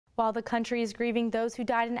While the country is grieving those who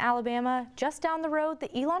died in Alabama, just down the road,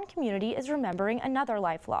 the Elon community is remembering another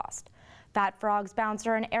life lost. Fat Frogs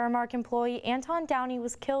bouncer and Aramark employee Anton Downey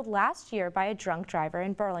was killed last year by a drunk driver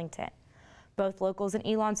in Burlington. Both locals and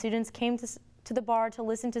Elon students came to the bar to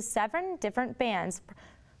listen to 7 different bands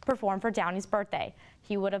perform for Downey's birthday.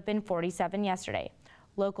 He would have been 47 yesterday.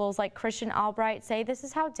 Locals like Christian Albright say this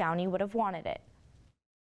is how Downey would have wanted it.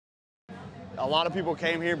 A lot of people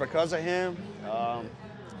came here because of him.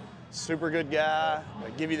 Super good guy,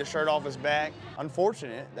 give you the shirt off his back.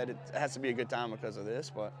 Unfortunate that it has to be a good time because of this,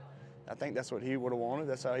 but I think that's what he would have wanted.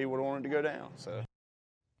 That's how he would have wanted to go down. So,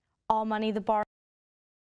 all money the bar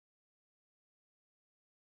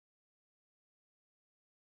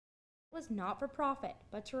was not for profit,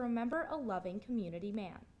 but to remember a loving community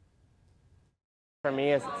man. For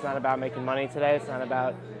me, it's not about making money today. It's not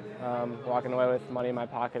about walking away with money in my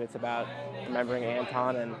pocket. It's about remembering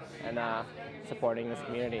Anton and supporting this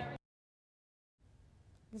community.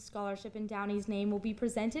 The scholarship in Downey's name will be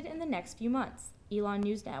presented in the next few months. Elon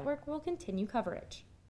News Network will continue coverage.